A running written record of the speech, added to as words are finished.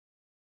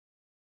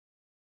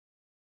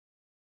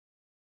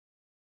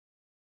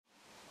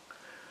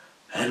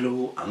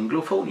Hello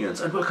Anglophonians,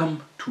 and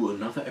welcome to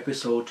another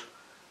episode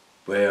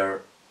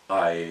where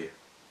I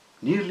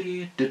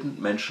nearly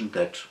didn't mention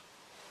that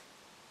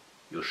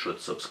you should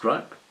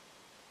subscribe,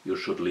 you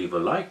should leave a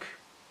like,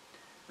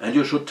 and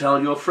you should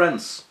tell your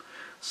friends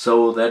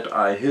so that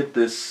I hit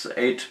this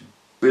 8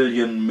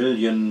 billion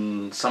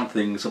million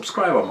something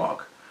subscriber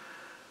mark.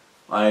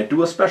 I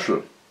do a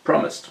special,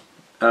 promised.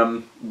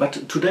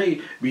 But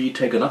today we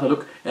take another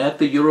look at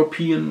the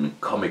European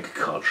comic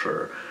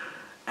culture,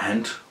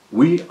 and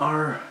we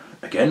are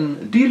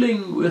again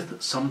dealing with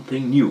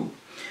something new.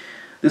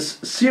 This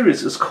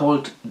series is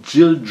called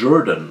Gil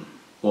Jourdan,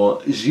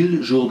 or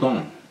Gil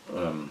Jourdan,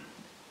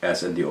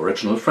 as in the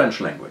original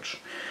French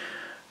language.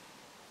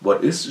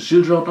 What is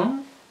Gil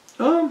Jourdan?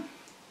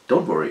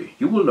 Don't worry,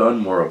 you will learn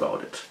more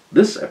about it.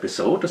 This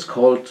episode is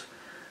called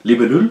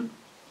Libellule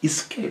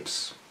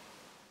Escapes.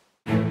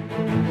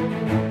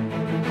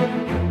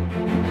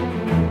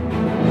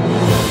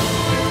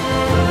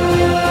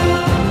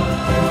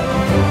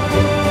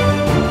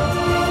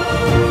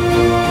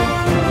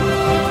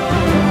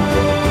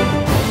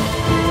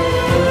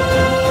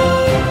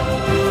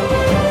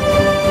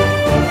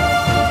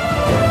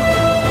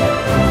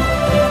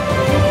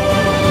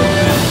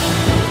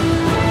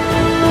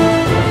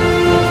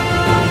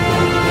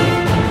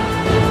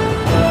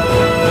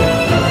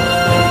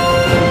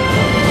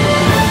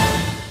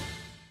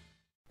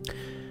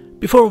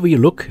 Before we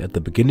look at the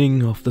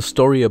beginning of the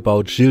story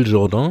about Gil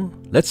Jourdan,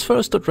 let's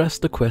first address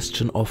the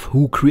question of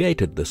who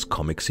created this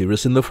comic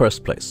series in the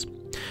first place.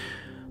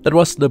 That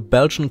was the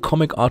Belgian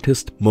comic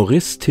artist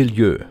Maurice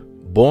Tillieux.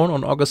 Born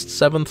on August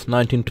 7th,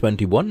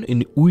 1921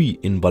 in Uy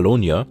in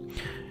Wallonia,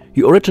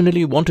 he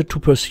originally wanted to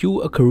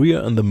pursue a career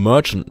in the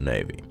merchant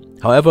navy.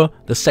 However,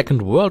 the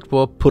Second World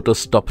War put a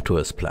stop to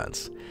his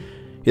plans.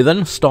 He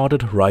then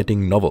started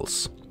writing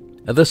novels.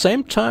 At the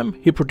same time,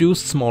 he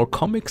produced small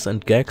comics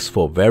and gags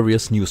for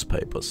various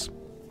newspapers.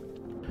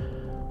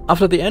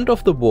 After the end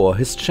of the war,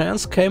 his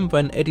chance came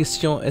when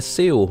Edition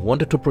SEO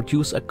wanted to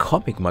produce a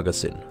comic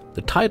magazine.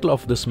 The title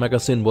of this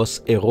magazine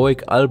was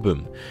Heroic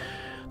Album.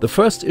 The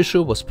first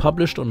issue was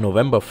published on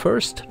November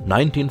 1st,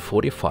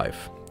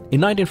 1945.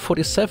 In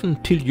 1947,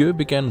 Tillieux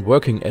began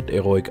working at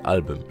Heroic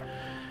Album.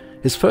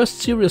 His first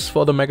series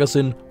for the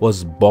magazine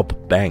was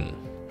Bob Bang.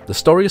 The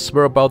stories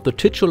were about the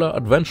titular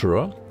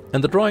adventurer,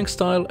 and the drawing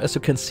style, as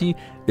you can see,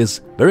 is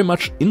very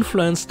much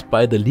influenced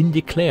by the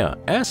ligne claire,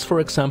 as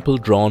for example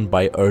drawn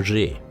by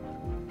Hergé.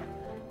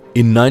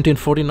 In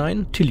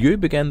 1949, Tillieux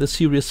began the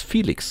series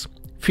Felix.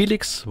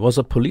 Felix was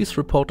a police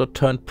reporter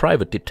turned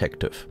private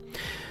detective.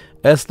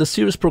 As the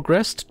series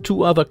progressed,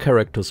 two other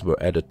characters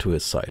were added to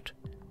his side: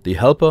 the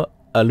helper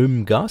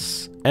Alum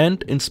Gas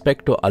and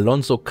Inspector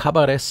Alonso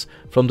Cabarés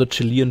from the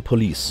Chilean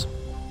police.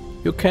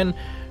 You can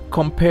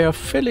compare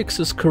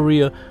Felix's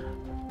career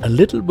a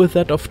little with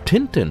that of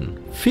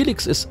Tintin.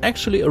 Felix is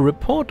actually a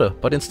reporter,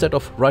 but instead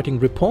of writing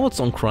reports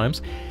on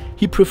crimes,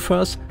 he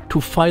prefers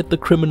to fight the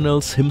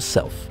criminals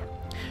himself.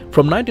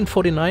 From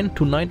 1949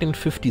 to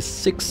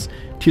 1956,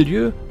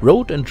 Tillieux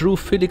wrote and drew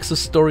Felix's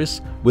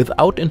stories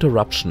without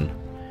interruption,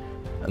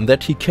 and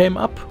that he came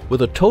up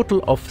with a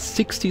total of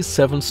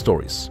 67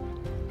 stories.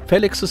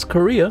 Felix's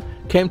career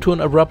came to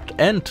an abrupt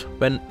end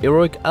when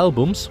Heroic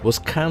Albums was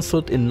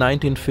cancelled in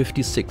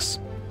 1956.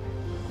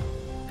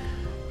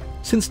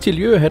 Since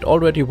Tillieux had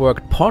already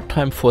worked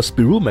part-time for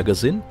Spirou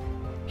magazine,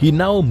 he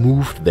now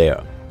moved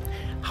there.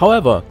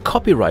 However,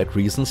 copyright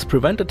reasons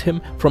prevented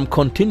him from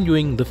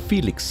continuing the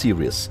Felix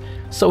series,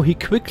 so he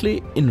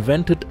quickly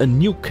invented a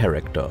new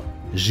character,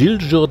 Gil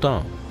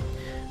Jourdan.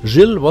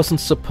 Gil wasn't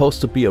supposed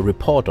to be a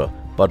reporter,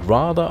 but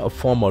rather a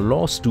former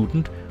law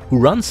student who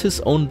runs his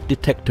own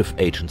detective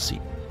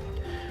agency.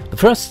 The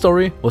first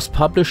story was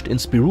published in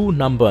Spirou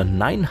number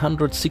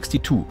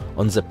 962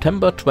 on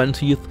September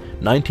 20th,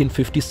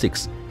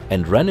 1956,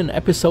 and ran in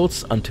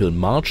episodes until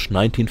March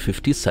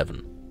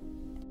 1957.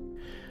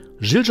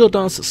 Gil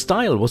Jourdan's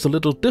style was a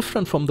little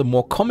different from the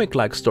more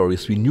comic-like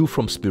stories we knew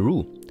from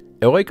Spirou.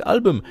 Heroic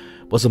Album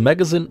was a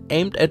magazine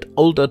aimed at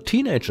older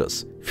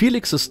teenagers.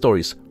 Felix's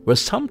stories were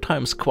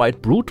sometimes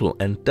quite brutal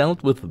and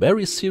dealt with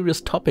very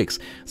serious topics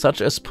such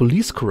as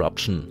police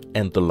corruption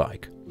and the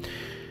like.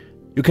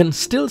 You can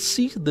still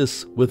see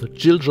this with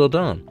Gil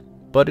Jourdan,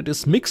 but it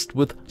is mixed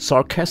with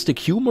sarcastic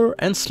humor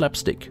and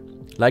slapstick.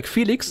 Like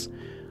Felix,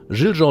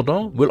 Gil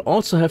Jourdan will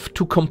also have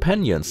two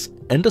companions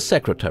and a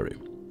secretary.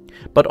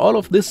 But all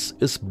of this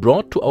is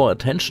brought to our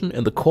attention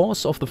in the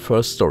course of the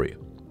first story.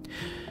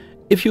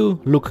 If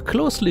you look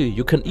closely,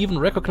 you can even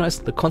recognize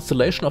the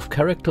constellation of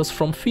characters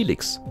from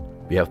Felix.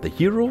 We have the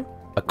hero,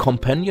 a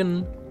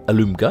companion,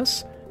 Alum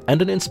Gas,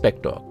 and an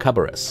inspector,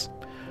 Cabarés.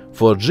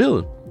 For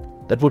Gil,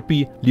 that would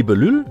be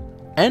Libellule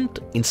and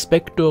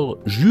Inspector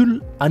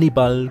Jules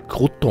Hannibal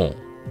Crouton.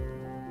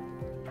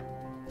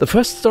 The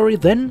first story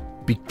then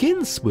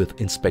begins with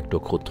Inspector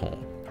Crouton.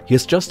 He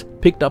has just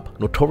picked up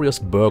notorious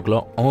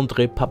burglar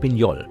André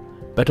Papignol,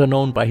 better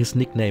known by his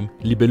nickname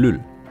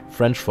Libellule,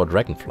 French for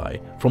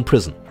dragonfly, from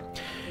prison.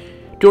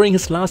 During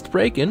his last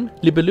break-in,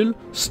 Libellule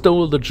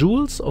stole the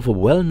jewels of a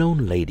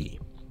well-known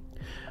lady.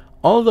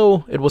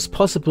 Although it was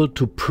possible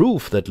to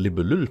prove that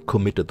Libellule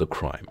committed the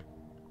crime,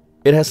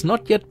 it has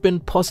not yet been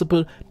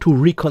possible to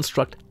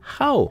reconstruct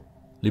how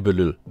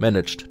Libellule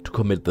managed to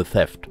commit the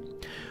theft.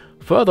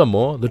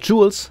 Furthermore, the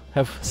jewels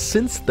have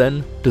since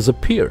then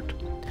disappeared.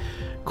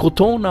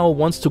 Crouton now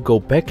wants to go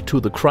back to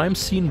the crime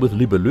scene with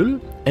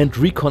Libellule and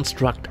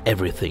reconstruct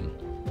everything.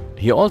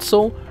 He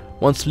also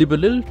wants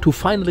Libellule to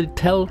finally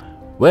tell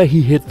where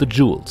he hid the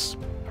jewels.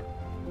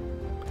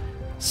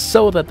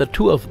 So that the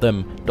two of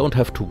them don't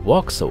have to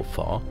walk so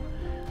far,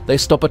 they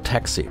stop a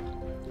taxi.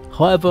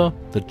 However,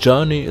 the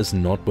journey is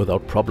not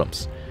without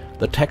problems.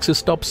 The taxi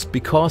stops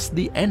because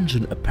the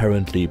engine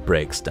apparently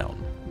breaks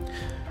down.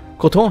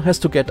 Crouton has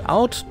to get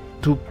out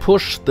to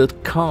push the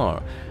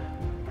car,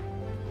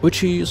 which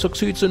he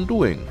succeeds in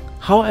doing.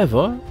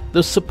 However,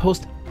 the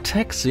supposed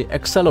taxi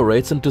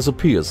accelerates and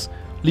disappears,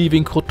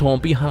 leaving Crouton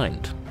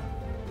behind.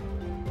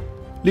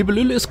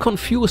 Libellule is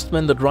confused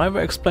when the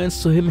driver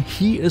explains to him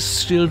he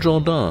is Gil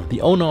Jourdan,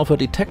 the owner of a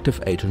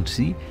detective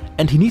agency,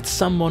 and he needs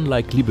someone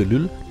like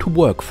Libellule to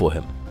work for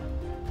him.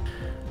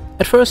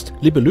 At first,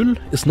 Libellule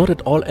is not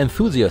at all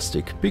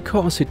enthusiastic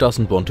because he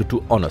doesn't want to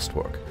do honest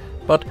work.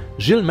 But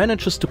Gil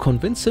manages to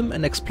convince him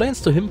and explains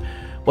to him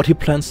what he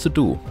plans to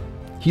do.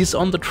 He's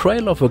on the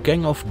trail of a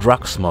gang of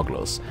drug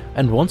smugglers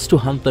and wants to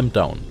hunt them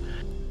down.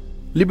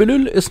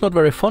 Libellule is not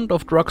very fond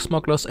of drug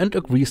smugglers and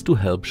agrees to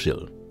help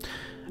Gil.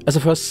 As a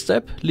first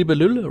step,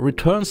 Libellule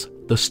returns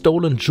the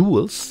stolen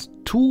jewels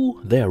to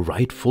their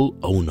rightful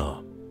owner.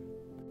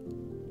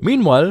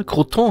 Meanwhile,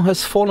 Crouton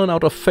has fallen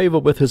out of favor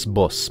with his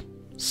boss.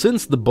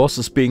 Since the boss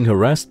is being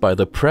harassed by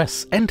the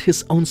press and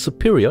his own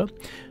superior,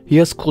 he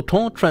has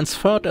Crouton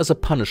transferred as a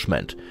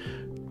punishment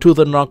to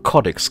the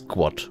narcotics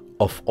squad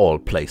of all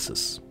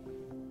places.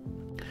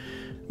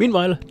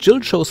 Meanwhile,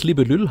 Gil shows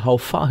Libellule how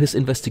far his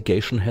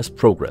investigation has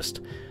progressed.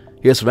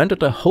 He has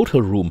rented a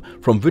hotel room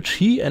from which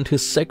he and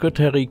his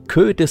secretary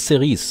Queue de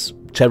Cerise,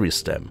 Cherry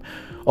Stem,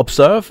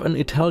 observe an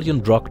Italian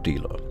drug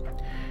dealer.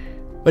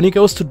 When he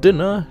goes to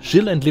dinner,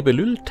 Gil and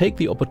Libellule take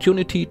the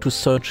opportunity to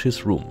search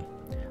his room.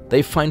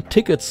 They find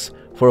tickets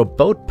for a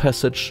boat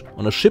passage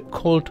on a ship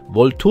called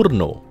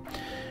Volturno,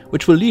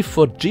 which will leave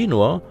for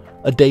Genoa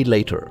a day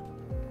later.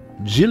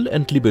 Gil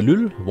and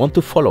Libellule want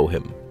to follow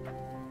him.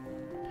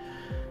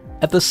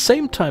 At the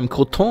same time,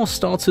 Crouton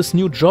starts his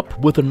new job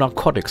with the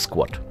narcotics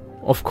squad.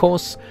 Of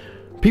course,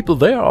 people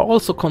there are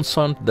also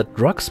concerned that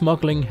drug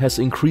smuggling has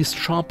increased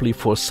sharply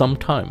for some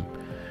time.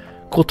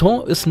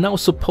 Crouton is now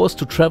supposed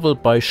to travel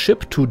by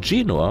ship to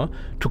Genoa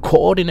to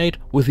coordinate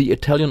with the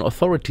Italian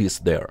authorities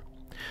there.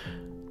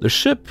 The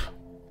ship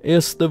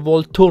is the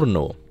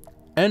Volturno,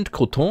 and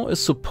Crouton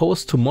is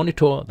supposed to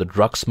monitor the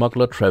drug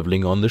smuggler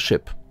traveling on the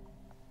ship.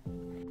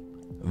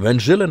 When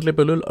Gil and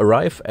Libellule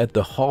arrive at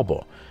the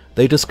harbor,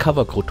 they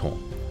discover Crouton.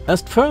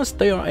 At first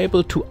they are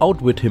able to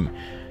outwit him,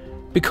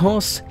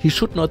 because he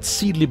should not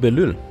see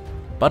Libellule,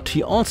 but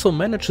he also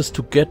manages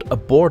to get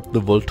aboard the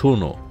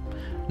Volturno.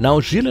 Now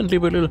Gil and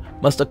Libellule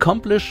must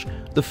accomplish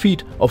the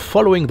feat of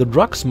following the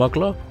drug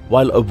smuggler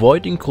while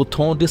avoiding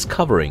Crouton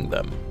discovering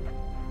them.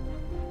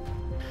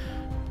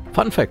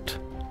 Fun fact: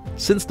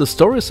 since the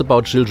stories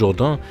about Gil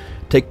Jourdan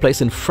take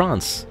place in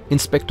France,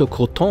 Inspector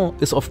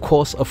Crouton is of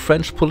course a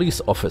French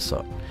police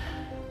officer.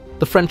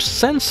 The French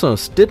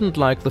censors didn't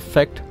like the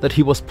fact that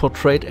he was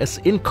portrayed as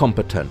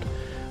incompetent,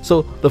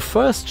 so the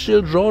first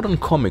Gil Jourdan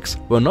comics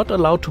were not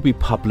allowed to be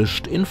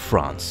published in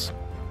France.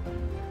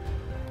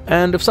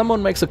 And if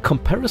someone makes a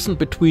comparison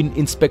between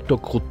Inspector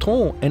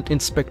Crouton and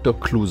Inspector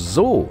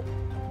Clouseau,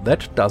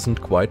 that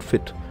doesn't quite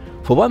fit.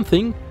 For one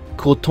thing,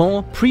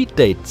 Crouton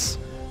predates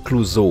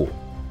Clouseau.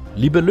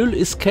 Libellule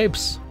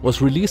Escapes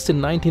was released in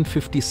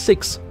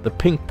 1956. The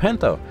Pink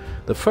Panther,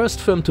 the first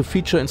film to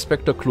feature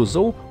Inspector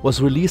Clouseau,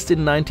 was released in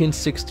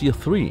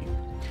 1963.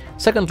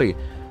 Secondly,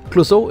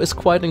 Clouseau is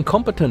quite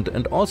incompetent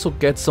and also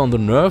gets on the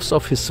nerves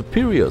of his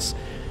superiors.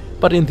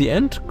 But in the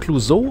end,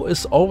 Clouseau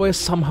is always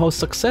somehow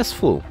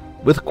successful.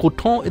 With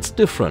Crouton it's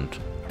different,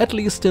 at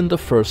least in the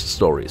first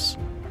stories.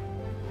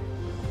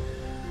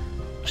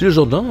 Gil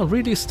Jourdan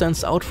really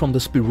stands out from the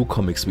Spirou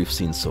comics we've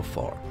seen so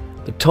far.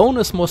 The tone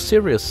is more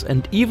serious,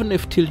 and even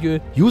if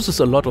Tillieux uses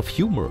a lot of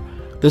humor,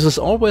 this is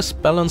always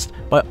balanced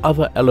by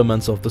other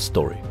elements of the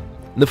story.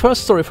 In the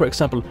first story, for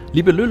example,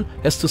 Libellule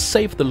has to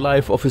save the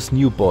life of his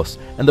new boss,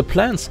 and the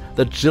plans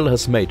that Gil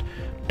has made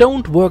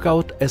don't work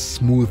out as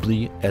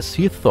smoothly as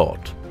he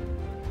thought.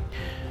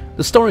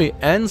 The story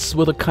ends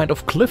with a kind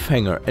of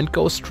cliffhanger and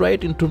goes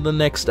straight into the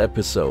next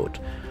episode.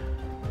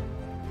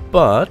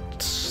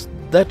 But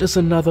that is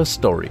another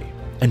story,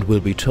 and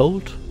will be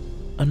told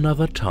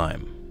another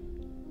time.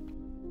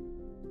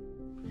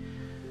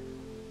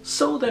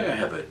 So there you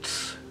have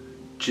it.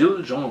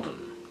 Gil Jourdan.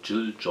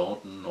 Gil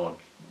Jourdan or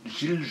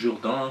Gil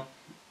Jourdan.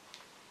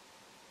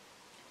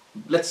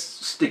 Let's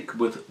stick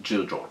with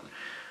Gil Jourdan.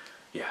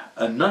 Yeah,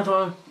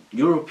 another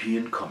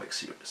European comic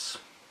series.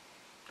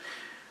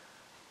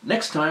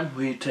 Next time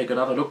we take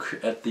another look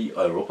at the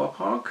Europa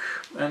Park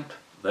and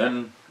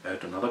then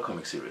at another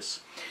comic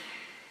series.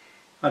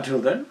 Until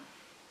then,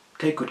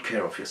 take good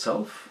care of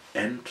yourself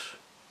and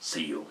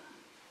see you.